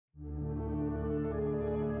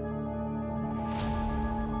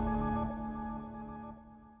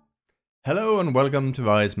Hello and welcome to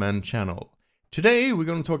Wiseman channel. Today we're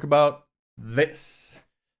going to talk about this.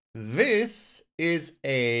 This is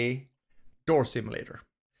a door simulator.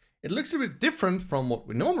 It looks a bit different from what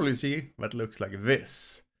we normally see, but it looks like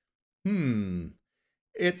this.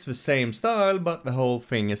 It's the same style, but the whole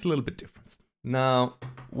thing is a little bit different. Now,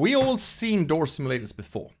 we all seen door simulators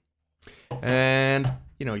before. And,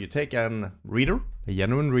 you take a reader, a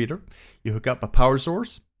genuine reader, you hook up a power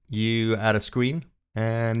source, you add a screen,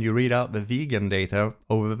 and you read out the vegan data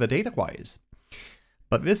over the data wires.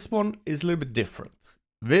 But this one is a little bit different.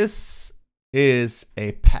 This is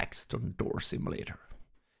a Paxton door simulator.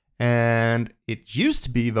 And it used to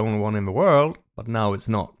be the only one in the world, but now it's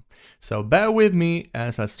not. So bear with me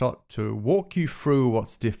as I start to walk you through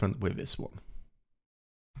what's different with this one.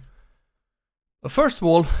 First of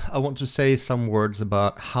all, I want to say some words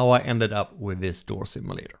about how I ended up with this door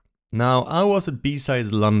simulator. Now, I was at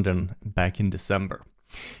B-Sides London back in December,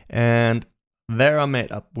 and there I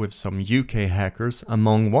met up with some UK hackers.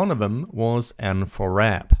 Among one of them was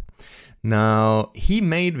N4Rab. Now, he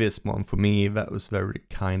made this one for me. That was very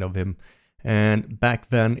kind of him. And back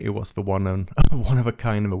then, it was the one of a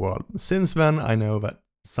kind in the world. Since then, I know that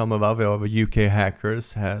some of other UK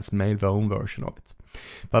hackers has made their own version of it.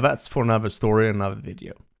 But that's for another story, another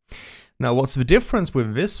video. Now, what's the difference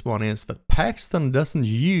with this one is that Paxton doesn't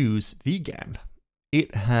use vegan.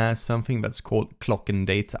 It has something that's called clock and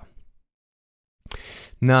data.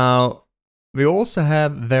 Now, they also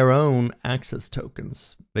have their own access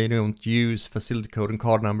tokens. They don't use facility code and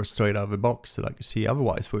card numbers straight out of the box like you see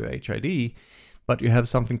otherwise with HID, but you have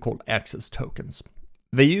something called access tokens.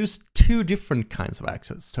 They use two different kinds of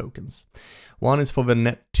access tokens. One is for the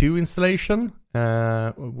Net2 installation,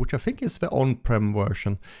 which I think is the on-prem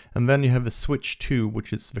version. And then you have the Switch 2,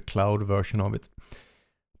 which is the cloud version of it.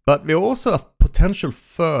 But we also have potential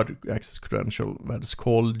third access credential that is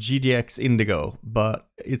called GDX Indigo, but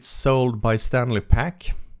it's sold by Stanley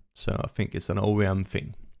Pack, so I think it's an OEM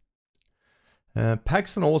thing.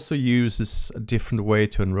 Paxton also uses a different way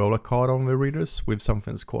to enroll a card on the readers with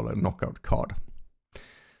something that's called a knockout card.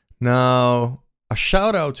 Now, a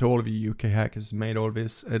shout out to all of you UK hackers who made all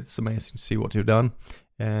this. It's amazing to see what you've done,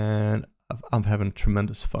 and I'm having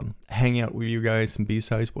tremendous fun. Hanging out with you guys in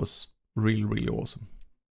B-Sides was really, really awesome.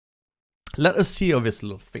 Let us see this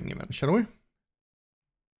little thing event, shall we?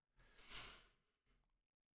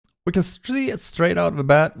 We can see it straight out of the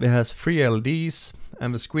bat. It has 3 LEDs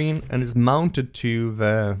and the screen, and it's mounted to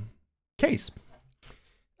the case.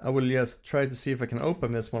 I will just try to see if I can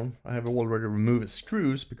open this one. I have already removed the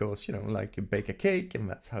screws because, like you bake a cake and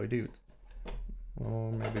that's how you do it.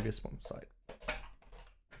 Or maybe this one side.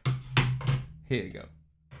 Here you go.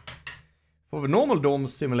 For the normal DOM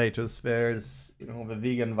simulators, there's, the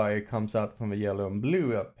vegan wire comes out from the yellow and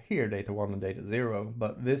blue up here, data 1 and data 0.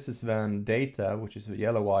 But this is then data, which is the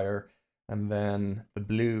yellow wire, and then the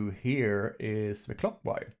blue here is the clock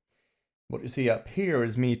wire. What you see up here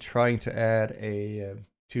is me trying to add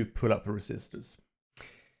two pull-up resistors.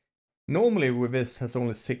 Normally with this has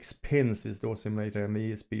only 6 pins, this door simulator, and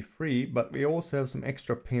the ESP3, but we also have some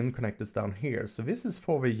extra pin connectors down here. So this is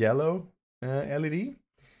for the yellow LED.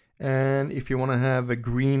 And if you want to have a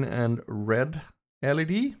green and red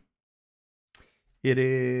LED, it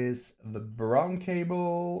is the brown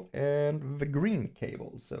cable and the green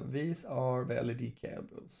cable. So these are the LED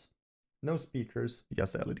cables. No speakers,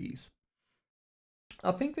 just LEDs.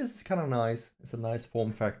 I think this is kind of nice. It's a nice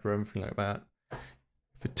form factor, everything like that.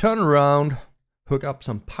 If you turn around, hook up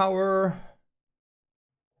some power.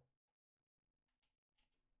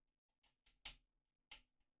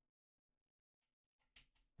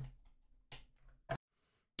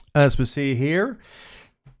 As we see here,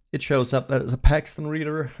 it shows up that it's a Paxton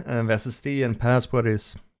reader, and the SSD and password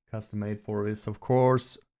is custom made for this, of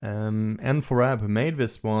course. N4Rab, who made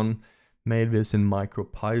this one, made this in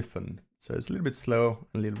MicroPython. So it's a little bit slow,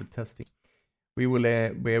 a little bit testing. We will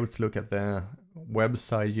be able to look at the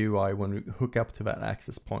website UI when we hook up to that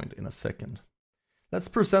access point in a second. Let's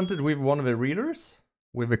present it with one of the readers,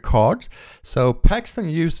 with a card. So Paxton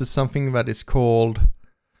uses something that is called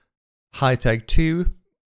high-tag 2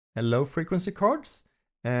 and low frequency cards,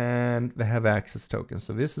 and they have access tokens.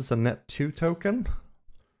 So this is a Net2 token.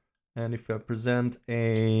 And if I present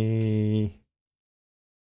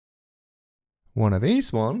one of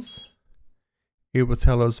these ones, it will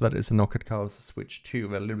tell us that it's a knockout card switch 2.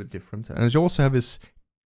 They're a little bit different. And they also have this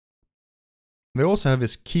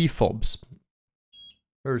key fobs.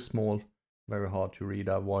 Very small, very hard to read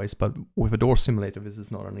otherwise, but with a door simulator this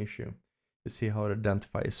is not an issue. You see how it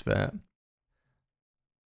identifies the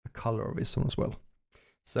color of this one as well.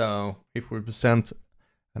 So if we present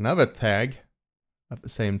another tag at the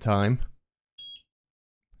same time,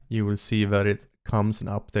 you will see that it comes and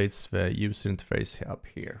updates the user interface up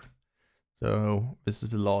here. So this is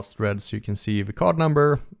the last thread, so you can see the card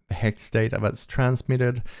number, the hex data that's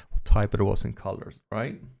transmitted, what type it was in colors,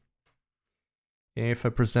 right? If I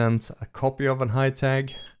present a copy of an high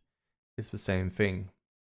tag, it's the same thing.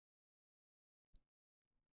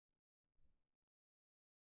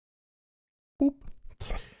 Boop.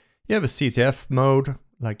 You have a CTF mode,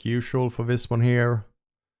 like usual for this one here.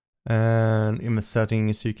 And in the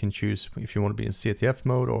settings, you can choose if you want to be in CTF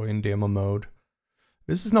mode or in demo mode.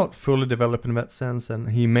 This is not fully developed in that sense,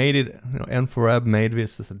 and he made it, you know, N4AB made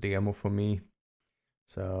this as a demo for me.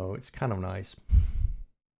 So it's kind of nice.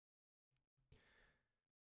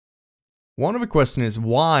 One of the questions is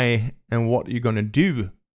why and what you're going to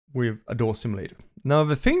do with a door simulator. Now,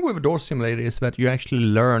 the thing with a door simulator is that you actually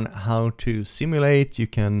learn how to simulate. You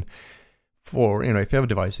can, for, you know, if you have a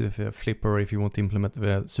device, if you have a flipper, if you want to implement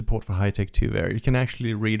the support for high-tech 2 there, you can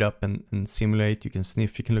actually read up and simulate. You can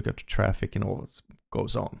sniff, you can look at the traffic and all that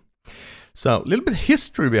goes on. So a little bit of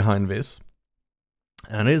history behind this,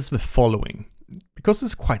 and it is the following. Because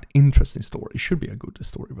it's quite interesting story, it should be a good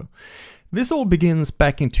story though. This all begins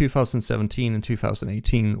back in 2017 and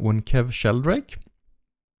 2018 when Kev Sheldrake,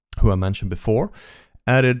 who I mentioned before,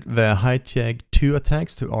 added the high-tag 2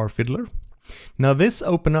 attacks to rFiddler. Now this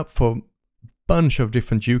opened up for a bunch of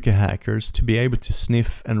different Juke hackers to be able to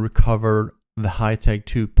sniff and recover the high-tag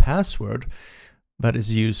 2 password that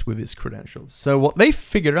is used with its credentials. So what they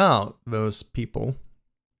figured out, those people,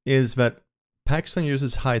 is that Paxton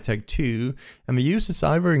uses high-tag 2, and they use this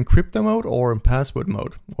either in crypto mode or in password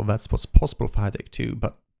mode. Well, that's what's possible for high-tag 2,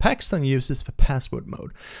 but Paxton uses for password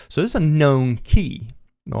mode. So it's a known key,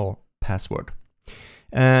 or password.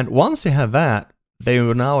 And once you have that, they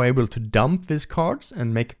were now able to dump these cards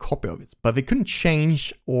and make a copy of it. But they couldn't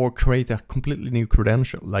change or create a completely new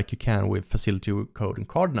credential like you can with facility code and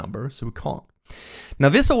card number, so we can't. Now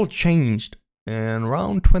this all changed in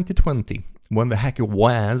around 2020 when the hacker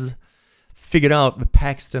Waz figured out the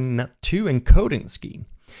Paxton Net2 encoding scheme.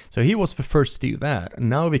 So he was the first to do that, and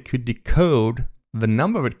now we could decode the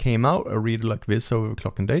number that came out a reader like this over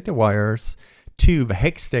clock and data wires to the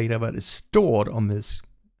hex data that is stored on these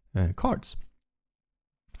cards.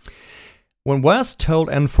 When Waz told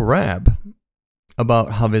N4AB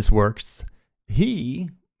about how this works,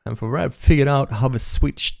 N4AB, figured out how the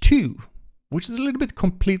switch 2, which is a little bit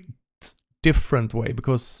complete different way,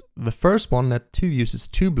 because the first one, that 2, uses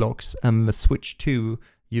 2 blocks, and the switch 2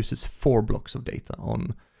 uses 4 blocks of data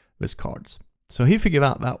on these cards. So he figured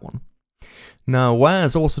out that one. Now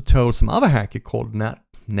Waz also told some other hacker called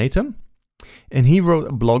Nathan, and he wrote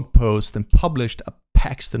a blog post and published a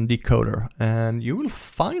Paxton decoder, and you will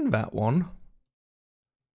find that one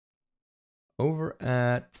over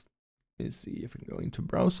at, let's see if we can go into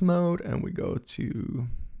browse mode, and we go to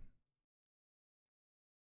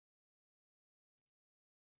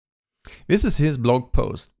this is his blog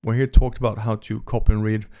post where he talked about how to copy and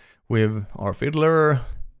read with rFiddler,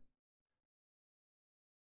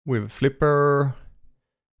 with Flipper,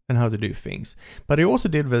 and how to do things. But he also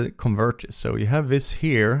did the converters. So you have this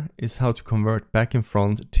here is how to convert back and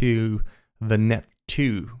front to the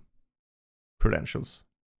Net2 credentials,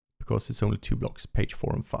 because it's only 2 blocks, page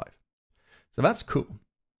 4 and 5. So that's cool.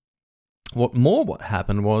 What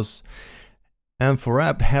happened was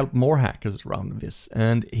N4AB helped more hackers around this,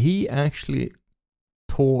 and he actually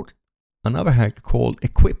taught another hacker called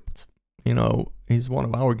Equipped. You know, he's one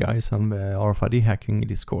of our guys on the RFID hacking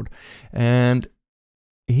Discord, and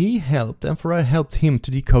N4AB helped him to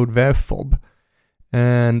decode their fob,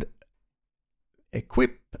 and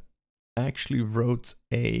Equip actually wrote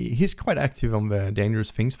he's quite active on the Dangerous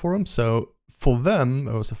Things forum, so for them,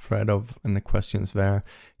 there was a thread of and the questions there.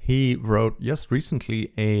 He wrote just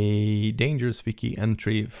recently a Dangerous Wiki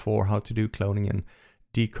entry for how to do cloning and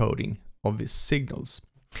decoding of these signals.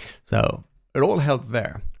 So it all helped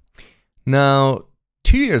there. Now,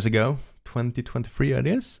 2 years ago, 2023 it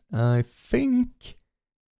is, I think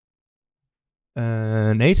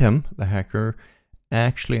Nathan, the hacker,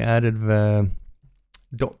 actually added the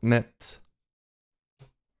 .NET.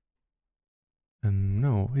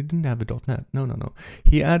 No, he didn't have a .NET. No.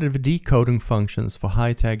 He added the decoding functions for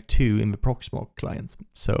high-tag 2 in the Proxmox client,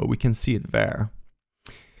 so we can see it there.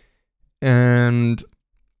 And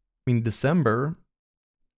in December,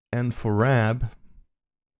 N4AB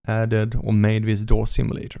added or made this door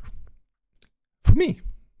simulator for me.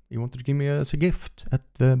 He wanted to give me as a gift at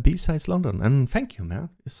the B-Sides London, and thank you, man.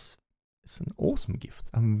 It's an awesome gift.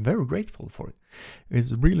 I'm very grateful for it.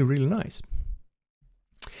 It's really, really nice.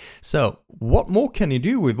 So, what more can you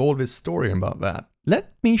do with all this story about that?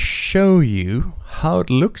 Let me show you how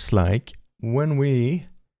it looks like when we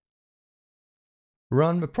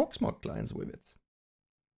run the Proxmox clients with it.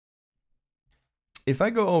 If I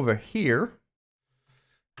go over here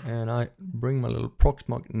and I bring my little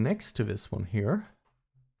Proxmox next to this one here,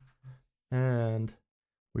 and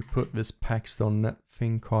we put this Paxton net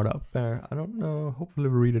thing card up there. I don't know, hopefully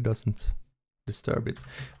the reader doesn't disturb it.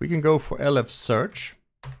 We can go for LF search.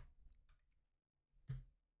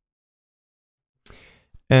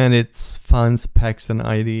 And it finds Paxton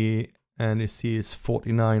ID, and you see it's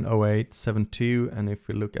 490872, and if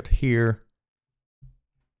we look at here,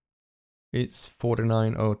 it's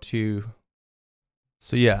 4902.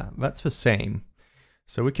 So yeah, that's the same.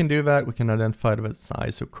 So we can do that, we can identify the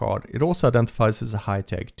size of card. It also identifies as a high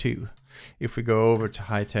tag 2. If we go over to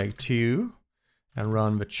high tag 2 and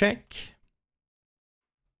run the check,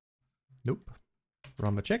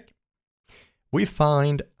 run the check, we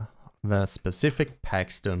find the specific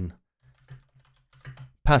Paxton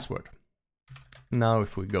password. Now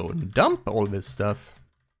if we go and dump all this stuff,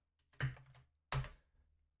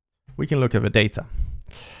 we can look at the data.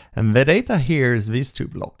 And the data here is these two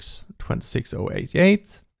blocks,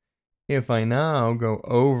 26088. If I now go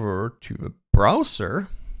over to the browser,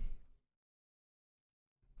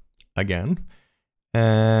 again,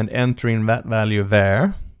 and enter in that value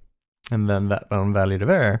there, and then that one value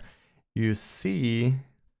there, you see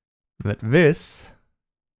that this,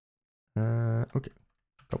 okay,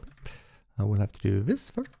 copy. I will have to do this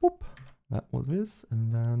first. Whoop. That was this,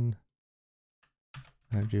 and then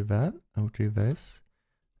I do that, I'll do this,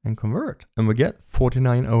 and convert. And we get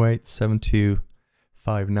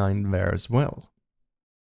 49087259 there as well.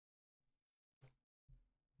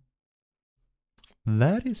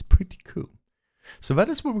 That is pretty cool. So that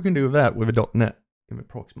is what we can do with that with a .NET in the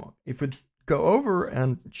Proxmox. If we go over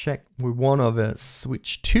and check with one of the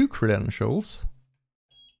switch 2 credentials,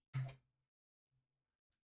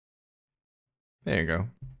 there you go.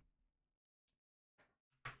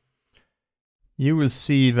 You will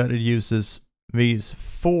see that it uses these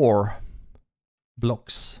 4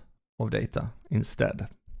 blocks of data instead.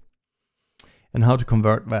 And how to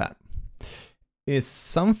convert that is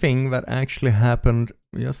something that actually happened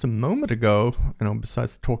just a moment ago,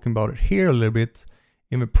 besides talking about it here a little bit.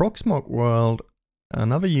 In the Proxmox world,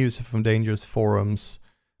 another user from Dangerous Forums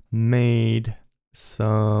made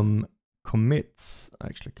some commits.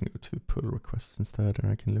 Actually, I can go to pull requests instead,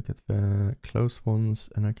 and I can look at the close ones,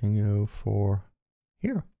 and I can go for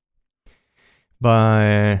here.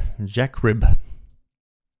 By Jackrib.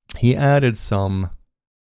 He added some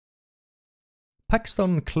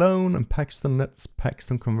Paxton clone and Paxton nets,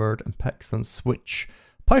 Paxton convert, and Paxton switch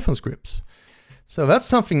Python scripts. So that's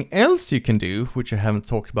something else you can do, which I haven't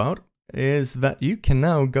talked about, is that you can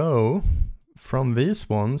now go from these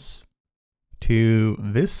ones to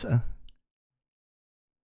this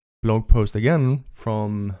blog post again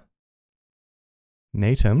from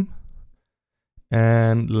Nathan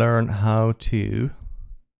and learn how to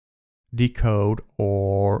decode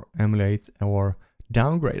or emulate or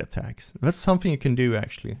downgrade attacks. That's something you can do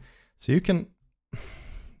actually. So you can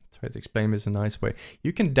try to explain this in a nice way.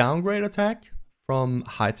 You can downgrade attack from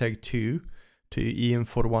high tag 2 to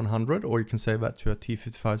EM4100, or you can save that to a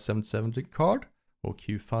T55770 card or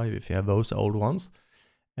Q5 if you have those old ones.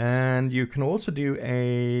 And you can also do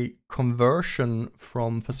a conversion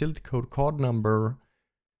from facility code card number,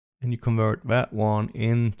 and you convert that one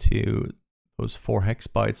into those 4 hex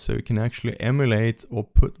bytes, so you can actually emulate or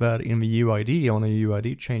put that in the UID on a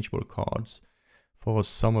UID changeable cards for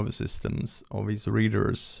some of the systems of these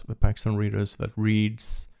readers, the Paxton readers that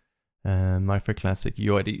reads MyFair Classic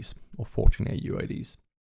UIDs or 14A UIDs.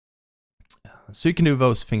 So you can do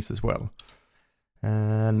those things as well.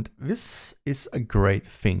 And this is a great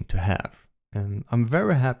thing to have. And I'm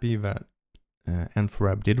very happy that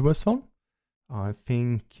N4Ab did this one. I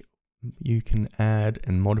think you can add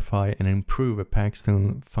and modify and improve a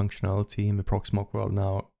Paxton functionality in the Proxmox world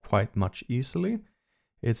now quite much easily.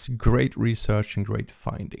 It's great research and great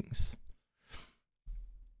findings.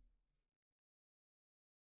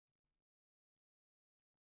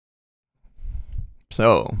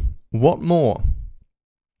 So, what more?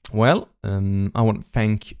 Well, I want to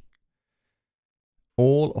thank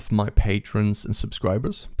all of my patrons and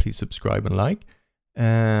subscribers. Please subscribe and like.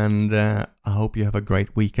 And I hope you have a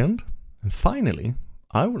great weekend. And finally,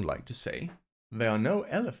 I would like to say, there are no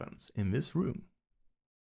elephants in this room.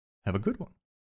 Have a good one.